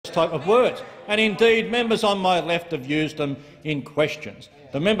type of words, and indeed members on my left have used them in questions.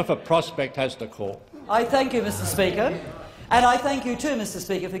 The member for Prospect has the call. I thank you, Mr Speaker, and I thank you too, Mr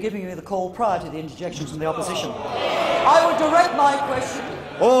Speaker, for giving me the call prior to the interjection from the opposition. I would direct my question.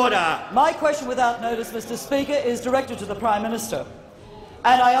 Order. My question without notice, Mr Speaker, is directed to the Prime Minister.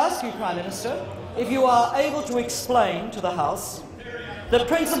 And I ask you, Prime Minister, if you are able to explain to the House the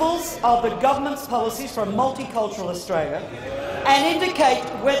principles of the government's policies for a multicultural Australia and indicate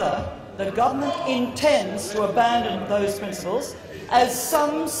whether the government intends to abandon those principles, as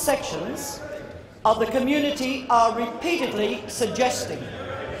some sections of the community are repeatedly suggesting.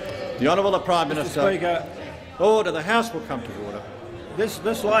 The Honourable Prime Minister. Mr Speaker, order. The House will come to order. This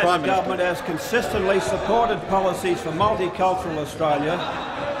Labor government has consistently supported policies for multicultural Australia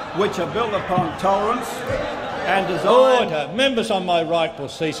which are built upon tolerance and designed— Order. Members on my right will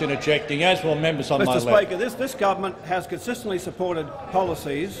cease interjecting, as will members on my left. Mr Speaker, this government has consistently supported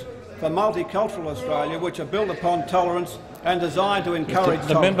policies for multicultural Australia which are built upon tolerance and designed to encourage tolerance.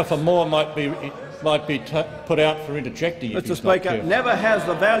 The member for Moore might be put out for interjecting. Mr Speaker, never has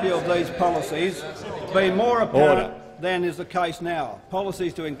the value of these policies been more apparent than is the case now.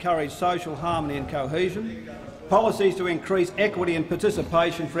 Policies to encourage social harmony and cohesion, policies to increase equity and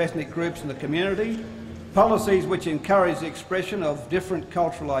participation for ethnic groups in the community, policies which encourage the expression of different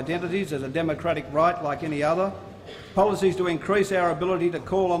cultural identities as a democratic right like any other, policies to increase our ability to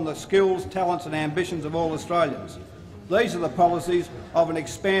call on the skills, talents and ambitions of all Australians. These are the policies of an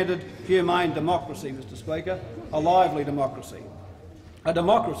expanded, humane democracy, Mr Speaker, a lively democracy, a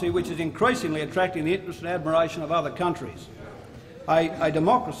democracy which is increasingly attracting the interest and admiration of other countries, a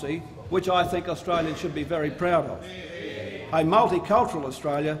democracy which I think Australians should be very proud of. A multicultural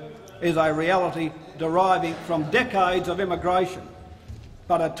Australia is a reality deriving from decades of immigration,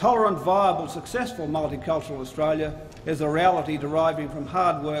 but a tolerant, viable, successful multicultural Australia is a reality deriving from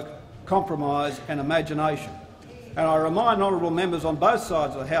hard work, compromise and imagination. And I remind honourable members on both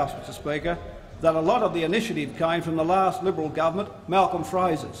sides of the House, Mr Speaker, that a lot of the initiative came from the last Liberal government, Malcolm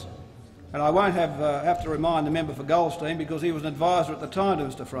Fraser's. And I won't have to remind the member for Goldstein because he was an advisor at the time to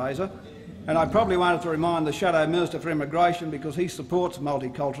Mr Fraser, and I probably won't have to remind the Shadow Minister for Immigration because he supports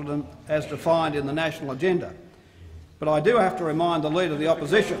multiculturalism as defined in the national agenda. But I do have to remind the Leader of the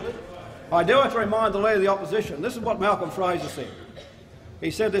Opposition. This is what Malcolm Fraser said.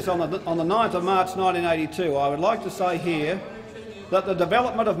 He said this on the 9th of March 1982. I would like to say here that the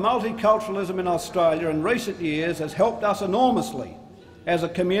development of multiculturalism in Australia in recent years has helped us enormously as a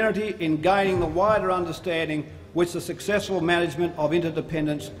community in gaining the wider understanding which the successful management of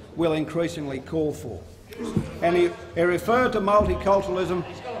interdependence will increasingly call for. And he referred to multiculturalism.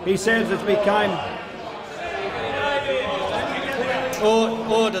 He says it became—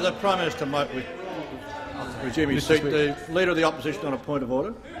 Order. The Prime Minister might resume his seat. The Leader of the Opposition on a point of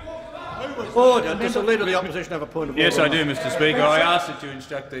order. Order. Does the Leader of the Opposition have a point of order? Yes, I do, Mr Speaker. I ask that you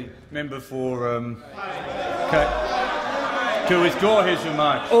instruct the member for to withdraw his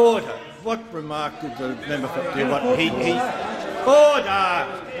remarks. Order. What remark did the member for Order!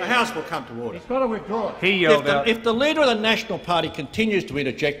 The House will come to order. He's got to withdraw. He yelled out— If the Leader of the National Party continues to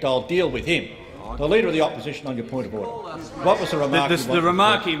interject, I'll deal with him. The Leader of the Opposition on your point of order. What was the remark? The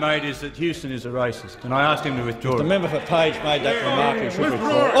remark he made is that Hewson is a racist, and I asked him to withdraw. If the member for Page made that remark, he should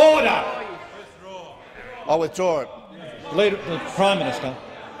withdraw. Order! I'll withdraw it. The Prime Minister.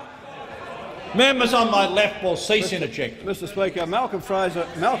 Members on my left will cease interjecting. Mr Speaker, Malcolm Fraser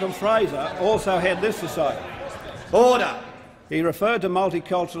also had this to say. Order! He referred to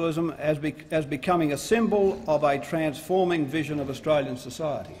multiculturalism as becoming a symbol of a transforming vision of Australian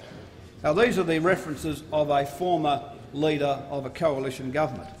society. Now, these are the references of a former leader of a coalition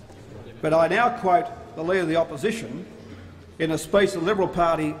government. But I now quote the Leader of the Opposition in a speech to the Liberal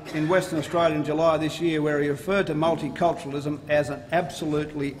Party in Western Australia in July this year, where he referred to multiculturalism as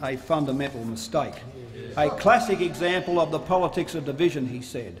absolutely a fundamental mistake. A classic example of the politics of division, he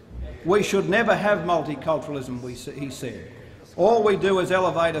said. We should never have multiculturalism, he said. All we do is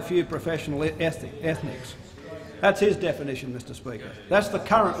elevate a few professional ethnics. That's his definition, Mr Speaker. That's the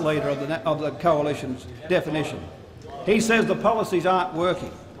current leader of the coalition's definition. He says the policies aren't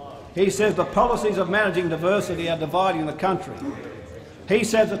working. He says the policies of managing diversity are dividing the country. He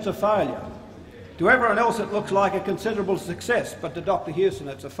says it's a failure. To everyone else it looks like a considerable success, but to Dr Hewson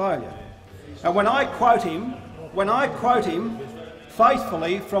it's a failure. And when I quote him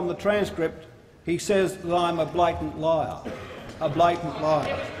faithfully from the transcript, he says that I'm a blatant liar.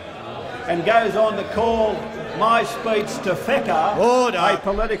 And goes on to call my speech to Feka a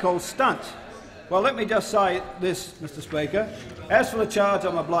political stunt. Well, let me just say this, Mr Speaker. As for the charge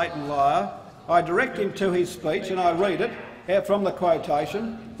I'm a blatant liar, I direct him to his speech and I read it, from the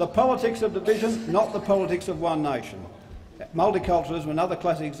quotation, the politics of division, not the politics of one nation. Multiculturalism, another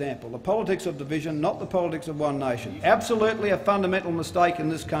classic example. The politics of division, not the politics of one nation. Absolutely a fundamental mistake in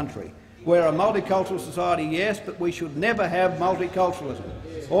this country. We're a multicultural society, yes, but we should never have multiculturalism.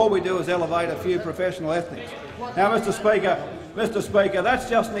 All we do is elevate a few professional ethnics. Now, Mr Speaker, that's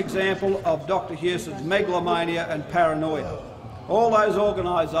just an example of Dr Hewson's megalomania and paranoia. All those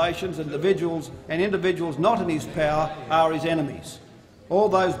organisations and individuals not in his power are his enemies. All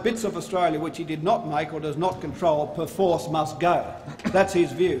those bits of Australia which he did not make or does not control perforce must go. That's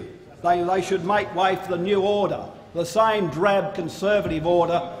his view. They should make way for the new order, the same drab conservative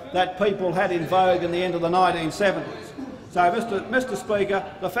order that people had in vogue in the end of the 1970s. So, Mr Speaker,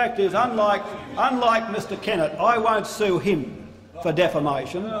 the fact is, unlike Mr Kennett, I won't sue him for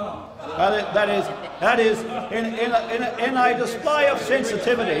defamation. That is in a display of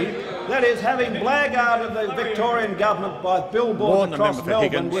sensitivity, that is having blackguarded the Victorian government by billboards across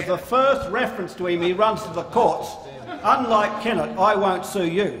Melbourne with the first reference to him, he runs to the courts. Unlike Kennett, I won't sue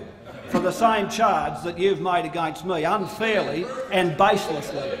you for the same charge that you've made against me, unfairly and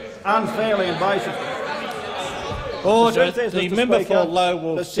baselessly. Unfairly and baselessly. Order. The member for Low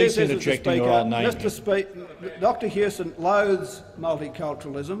will cease interjecting, or I'll name him. Dr Hewson loathes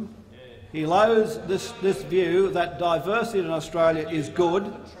multiculturalism. He loathes this view that diversity in Australia is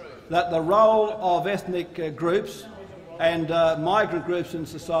good, that the role of ethnic groups and migrant groups in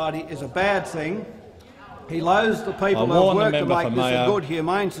society is a bad thing. He loathes the people who have worked to make this a good,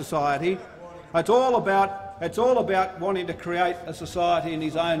 humane society. It's all about wanting to create a society in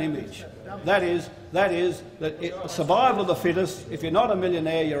his own image. That is survival of the fittest. If you're not a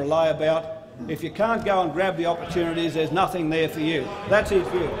millionaire, you're a layabout. If you can't go and grab the opportunities, there's nothing there for you. That's his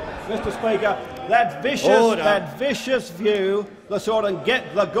view. Mr Speaker, that vicious view, the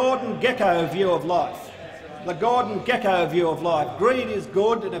Gordon Geko view of life. The Gordon Geko view of life. Greed is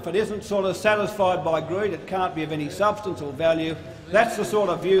good, and if it isn't sort of satisfied by greed, it can't be of any substance or value. That's the sort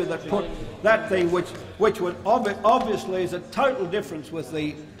of view that put that thing which would obviously is a total difference with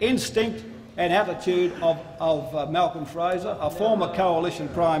the instinct and attitude of Malcolm Fraser, a former coalition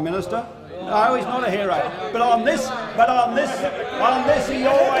Prime Minister. No, he's not a hero. But on this, he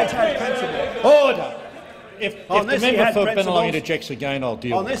always had principle. Order. If the member for Bennelong interjects again, I'll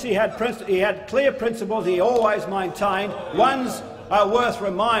deal with it. On this, he had clear principles he always maintained. One's worth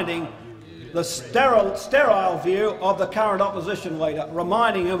reminding, the sterile view of the current opposition leader,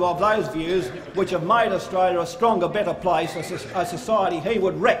 reminding him of those views which have made Australia a stronger, better place, a society he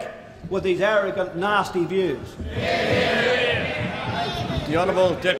would wreck with these arrogant, nasty views. The Honourable Deputy